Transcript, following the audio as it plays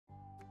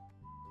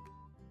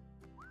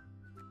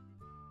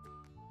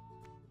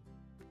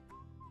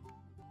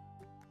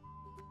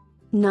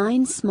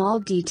9 Small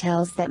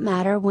details that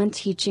matter when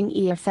teaching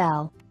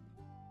EFL.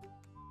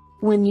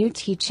 When you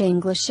teach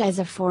English as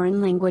a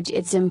foreign language,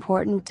 it's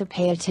important to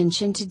pay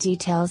attention to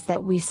details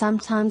that we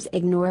sometimes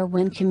ignore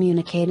when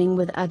communicating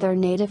with other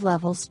native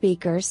level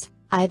speakers,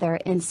 either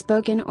in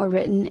spoken or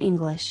written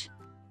English.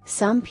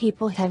 Some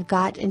people have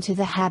got into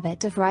the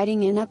habit of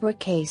writing in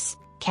uppercase,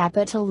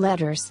 capital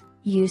letters,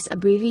 use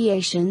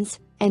abbreviations,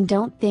 and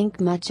don't think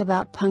much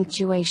about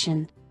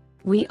punctuation.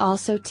 We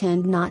also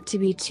tend not to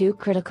be too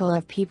critical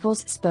of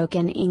people's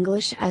spoken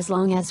English as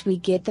long as we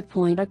get the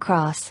point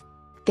across.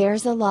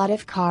 "There's a lot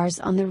of cars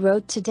on the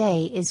road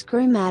today" is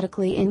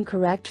grammatically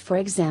incorrect, for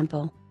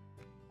example.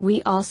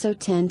 We also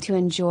tend to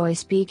enjoy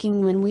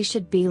speaking when we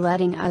should be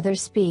letting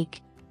others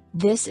speak.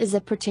 This is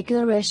a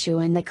particular issue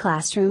in the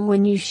classroom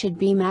when you should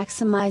be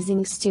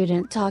maximizing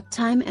student talk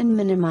time and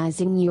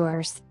minimizing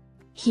yours.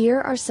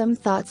 Here are some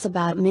thoughts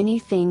about many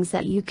things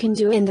that you can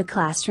do in the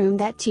classroom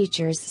that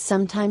teachers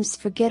sometimes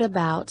forget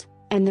about,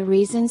 and the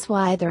reasons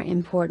why they're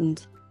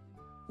important.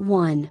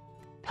 1.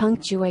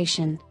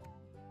 Punctuation.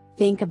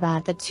 Think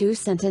about the two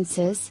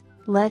sentences,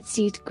 "Let's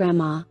eat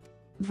grandma"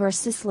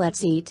 versus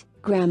 "Let's eat,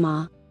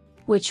 grandma."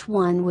 Which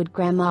one would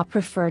grandma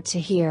prefer to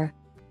hear?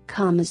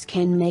 Commas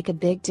can make a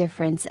big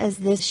difference, as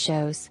this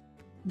shows.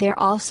 They're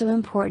also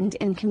important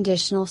in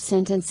conditional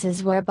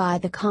sentences whereby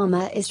the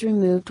comma is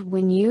removed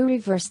when you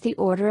reverse the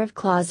order of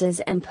clauses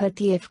and put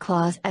the if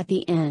clause at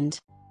the end.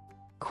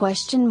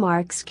 Question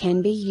marks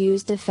can be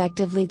used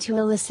effectively to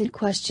elicit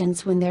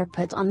questions when they're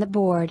put on the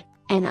board,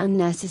 and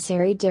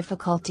unnecessary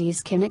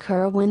difficulties can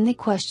occur when the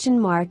question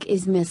mark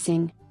is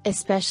missing,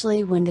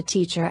 especially when the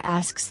teacher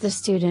asks the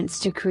students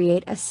to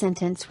create a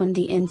sentence when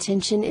the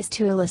intention is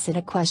to elicit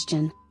a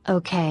question.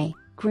 Okay,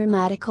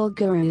 grammatical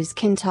gurus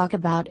can talk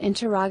about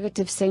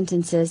interrogative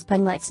sentences, but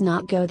let's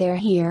not go there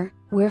here.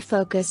 We're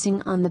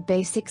focusing on the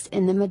basics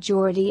in the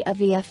majority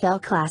of EFL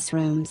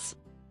classrooms.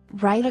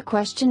 Write a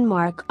question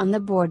mark on the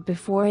board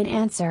before an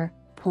answer,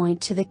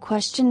 point to the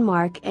question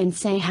mark and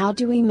say, "How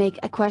do we make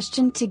a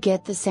question to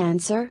get this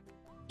answer?"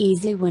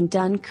 Easy when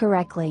done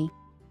correctly.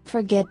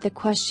 Forget the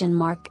question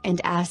mark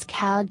and ask,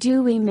 "How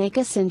do we make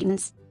a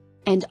sentence?"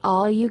 And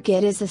all you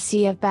get is a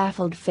sea of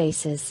baffled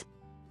faces.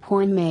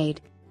 Point made.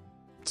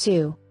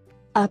 2.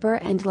 Upper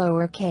and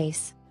lower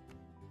case.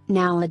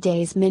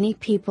 Nowadays many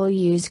people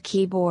use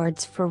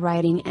keyboards for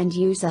writing and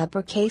use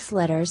uppercase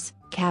letters,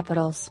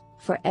 capitals,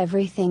 for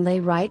everything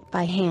they write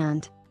by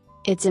hand.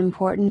 It's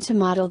important to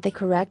model the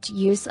correct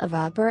use of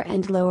upper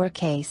and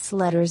lowercase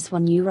letters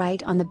when you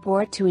write on the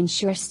board to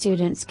ensure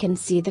students can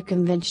see the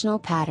conventional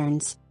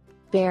patterns.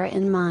 Bear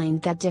in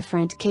mind that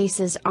different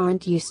cases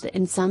aren't used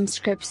in some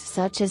scripts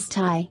such as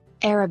Thai,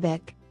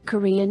 Arabic,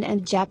 Korean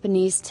and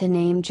Japanese, to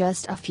name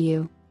just a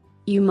few.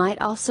 You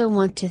might also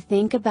want to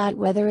think about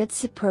whether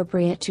it's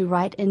appropriate to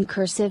write in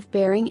cursive,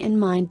 bearing in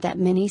mind that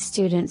many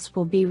students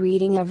will be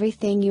reading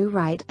everything you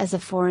write as a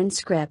foreign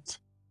script.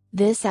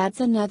 This adds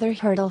another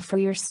hurdle for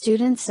your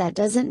students that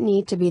doesn't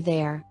need to be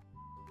there.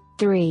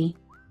 3.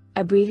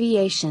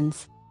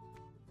 Abbreviations.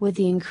 With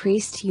the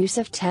increased use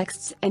of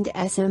texts and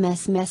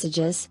SMS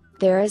messages,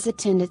 there is a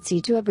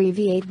tendency to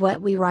abbreviate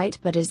what we write,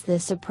 but is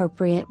this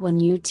appropriate when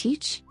you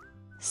teach?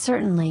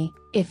 Certainly,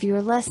 if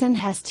your lesson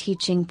has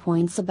teaching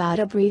points about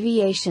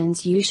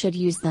abbreviations, you should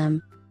use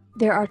them.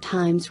 There are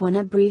times when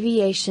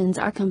abbreviations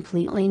are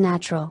completely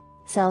natural,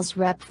 sales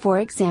rep for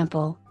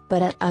example,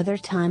 but at other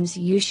times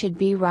you should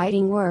be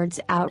writing words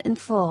out in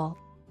full.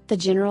 The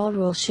general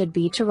rule should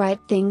be to write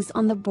things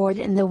on the board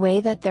in the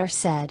way that they're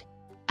said.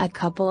 A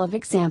couple of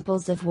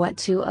examples of what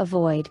to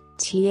avoid: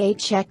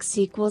 THX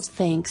equals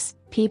thanks,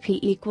 PP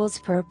equals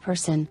per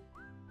person.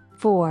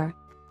 4.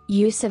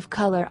 Use of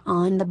color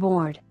on the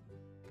board.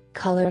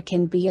 Color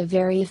can be a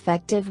very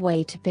effective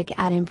way to pick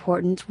out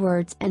important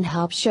words and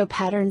help show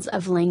patterns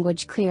of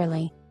language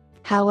clearly.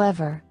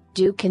 However,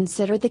 do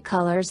consider the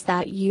colors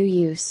that you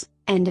use,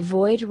 and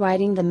avoid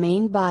writing the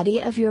main body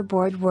of your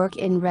board work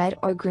in red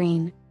or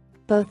green.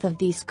 Both of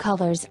these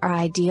colors are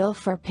ideal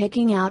for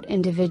picking out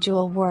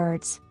individual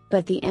words,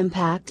 but the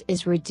impact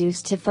is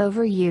reduced if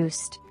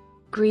overused.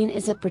 Green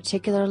is a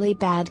particularly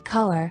bad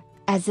color,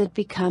 as it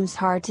becomes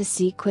hard to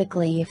see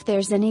quickly if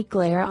there's any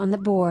glare on the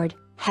board.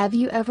 Have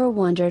you ever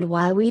wondered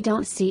why we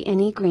don't see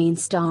any green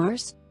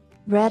stars?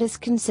 Red is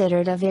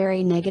considered a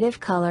very negative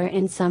color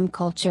in some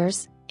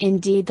cultures,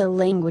 indeed the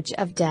language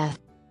of death.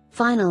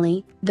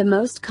 Finally, the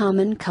most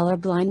common color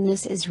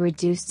blindness is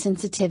reduced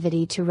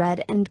sensitivity to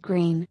red and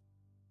green.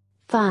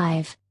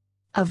 5.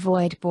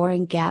 Avoid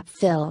boring gap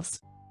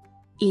fills.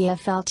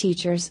 EFL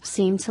teachers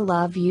seem to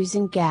love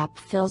using gap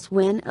fills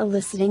when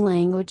eliciting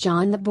language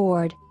on the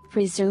board,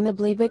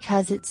 presumably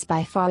because it's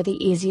by far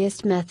the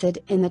easiest method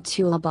in the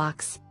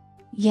toolbox.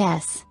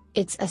 Yes,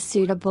 it's a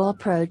suitable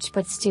approach,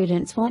 but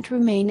students won't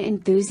remain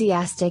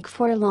enthusiastic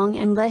for long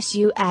unless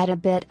you add a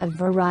bit of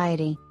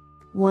variety.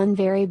 One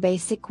very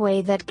basic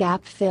way that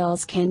gap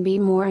fills can be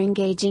more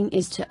engaging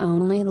is to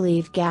only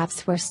leave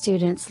gaps where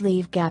students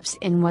leave gaps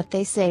in what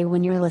they say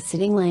when you're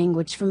eliciting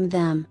language from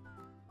them.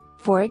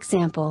 For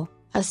example,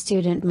 A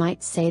student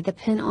might say the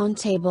pen on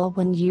table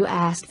when you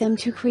ask them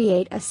to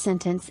create a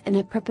sentence in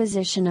a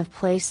preposition of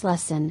place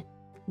lesson.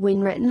 When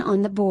written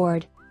on the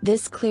board,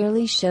 this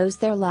clearly shows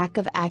their lack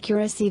of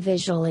accuracy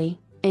visually,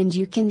 and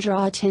you can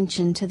draw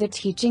attention to the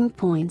teaching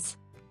points.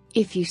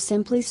 If you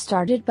simply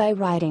started by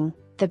writing,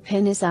 the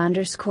pen is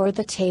underscore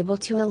the table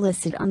to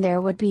elicit on,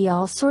 there would be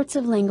all sorts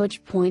of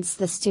language points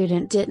the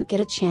student didn't get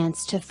a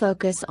chance to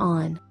focus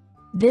on.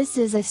 This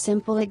is a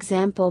simple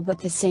example, but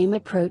the same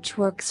approach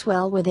works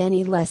well with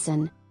any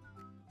lesson.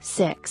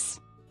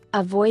 6.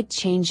 Avoid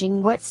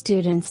changing what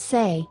students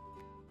say.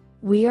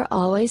 We are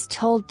always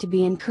told to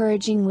be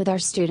encouraging with our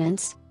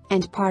students,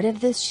 and part of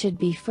this should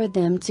be for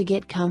them to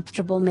get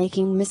comfortable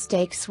making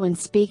mistakes when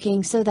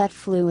speaking so that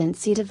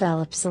fluency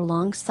develops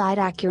alongside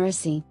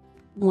accuracy.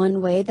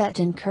 One way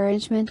that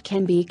encouragement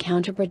can be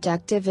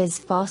counterproductive is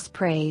false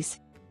praise.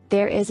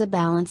 There is a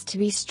balance to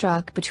be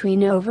struck between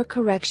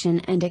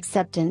overcorrection and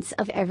acceptance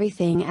of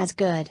everything as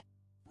good.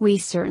 We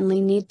certainly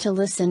need to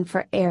listen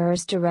for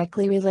errors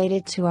directly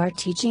related to our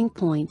teaching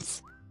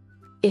points.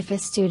 If a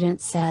student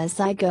says,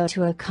 "I go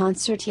to a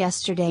concert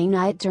yesterday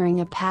night"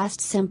 during a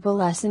past simple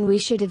lesson, we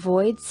should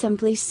avoid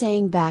simply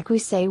saying back, "We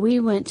say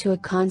we went to a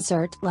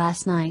concert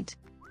last night."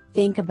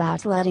 Think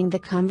about letting the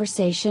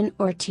conversation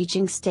or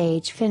teaching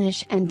stage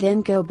finish and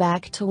then go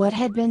back to what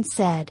had been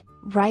said,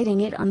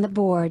 writing it on the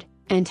board,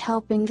 and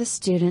helping the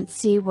student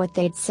see what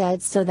they'd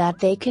said so that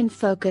they can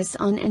focus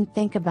on and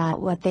think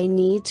about what they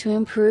need to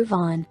improve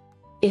on.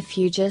 If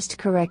you just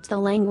correct the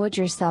language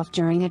yourself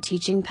during a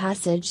teaching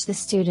passage, the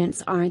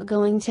students aren't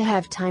going to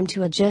have time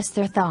to adjust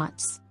their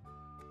thoughts.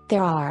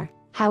 There are,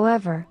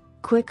 however,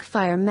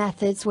 quick-fire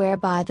methods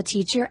whereby the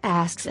teacher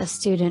asks a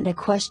student a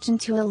question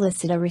to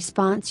elicit a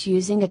response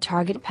using a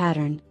target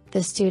pattern.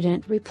 The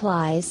student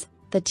replies,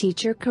 the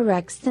teacher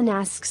corrects, then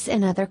asks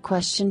another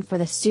question for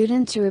the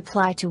student to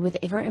reply to with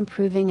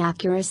ever-improving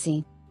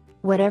accuracy.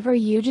 Whatever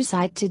you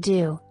decide to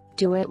do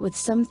it with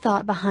some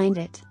thought behind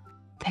it.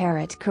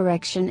 Parrot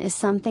correction is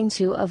something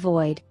to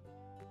avoid.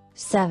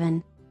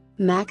 7.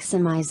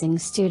 Maximizing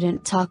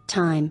student talk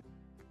time.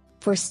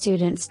 For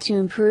students to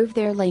improve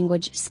their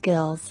language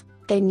skills,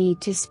 they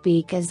need to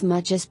speak as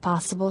much as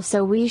possible,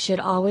 so we should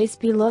always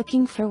be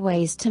looking for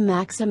ways to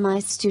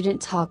maximize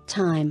student talk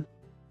time.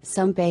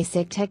 Some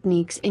basic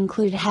techniques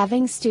include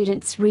having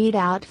students read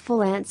out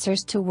full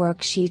answers to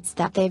worksheets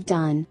that they've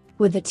done,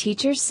 with the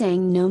teacher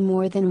saying no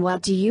more than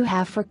 "What do you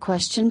have for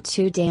question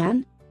 2,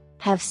 Dan?"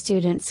 Have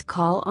students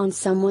call on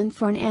someone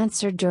for an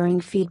answer during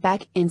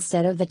feedback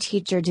instead of the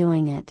teacher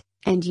doing it,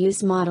 and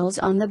use models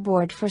on the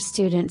board for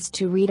students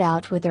to read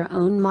out with their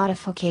own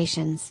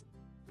modifications.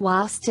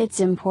 Whilst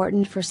it's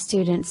important for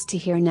students to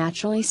hear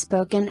naturally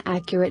spoken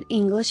accurate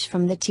English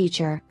from the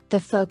teacher, the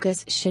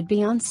focus should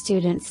be on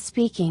students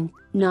speaking,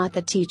 not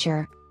the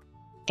teacher.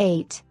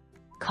 8.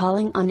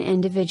 Calling on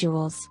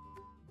individuals.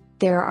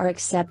 There are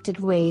accepted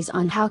ways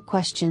on how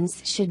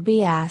questions should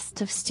be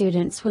asked of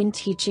students when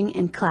teaching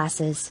in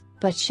classes,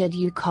 but should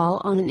you call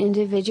on an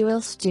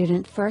individual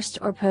student first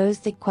or pose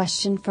the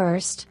question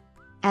first?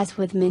 As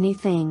with many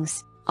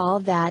things, all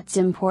that's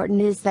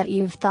important is that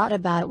you've thought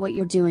about what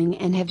you're doing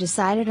and have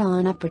decided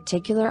on a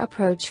particular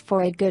approach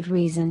for a good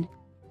reason.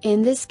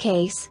 In this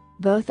case,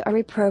 both are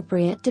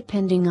appropriate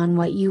depending on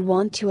what you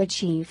want to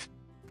achieve.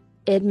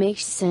 It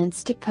makes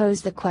sense to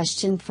pose the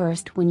question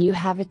first when you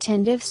have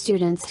attentive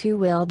students who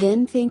will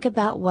then think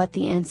about what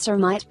the answer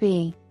might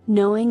be,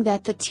 knowing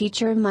that the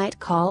teacher might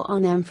call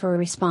on them for a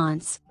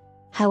response.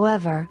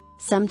 However,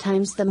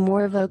 sometimes the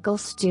more vocal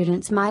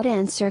students might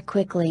answer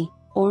quickly,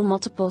 or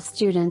multiple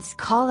students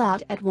call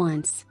out at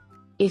once.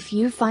 If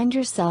you find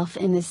yourself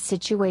in this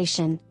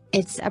situation,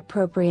 it's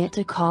appropriate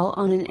to call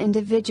on an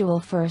individual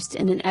first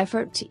in an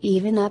effort to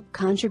even up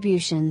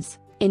contributions,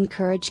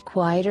 encourage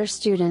quieter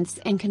students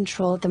and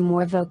control the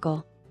more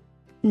vocal.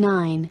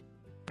 9.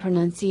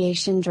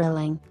 Pronunciation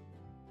drilling.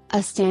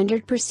 A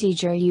standard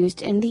procedure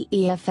used in the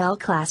EFL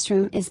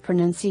classroom is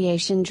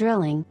pronunciation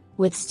drilling,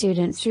 with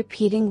students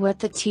repeating what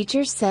the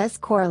teacher says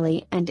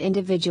corally and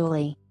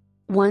individually.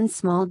 One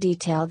small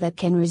detail that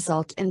can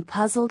result in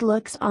puzzled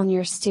looks on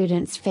your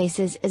students'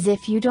 faces is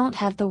if you don't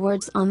have the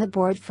words on the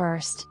board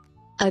first.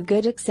 A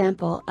good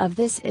example of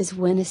this is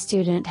when a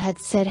student had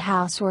said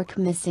housework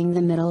missing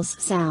the middle's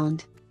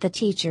sound. The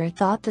teacher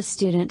thought the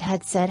student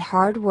had said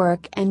hard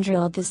work and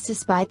drilled this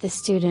despite the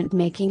student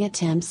making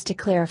attempts to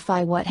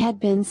clarify what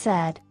had been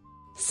said.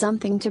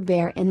 Something to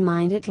bear in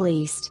mind at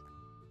least.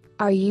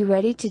 Are you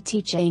ready to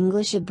teach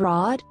English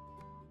abroad?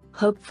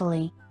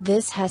 Hopefully,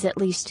 this has at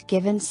least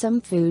given some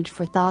food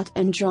for thought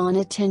and drawn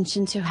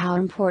attention to how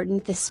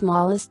important the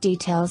smallest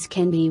details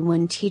can be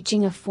when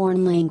teaching a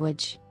foreign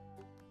language.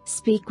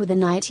 Speak with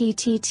an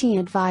ITTT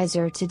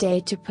advisor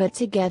today to put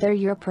together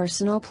your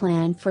personal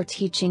plan for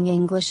teaching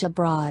English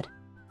abroad.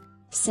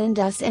 Send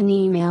us an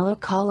email or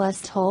call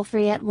us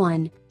toll-free at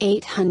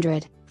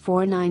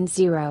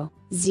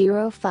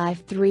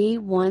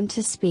 1-800-490-0531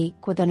 to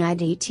speak with an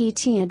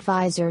ITTT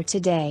advisor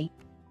today.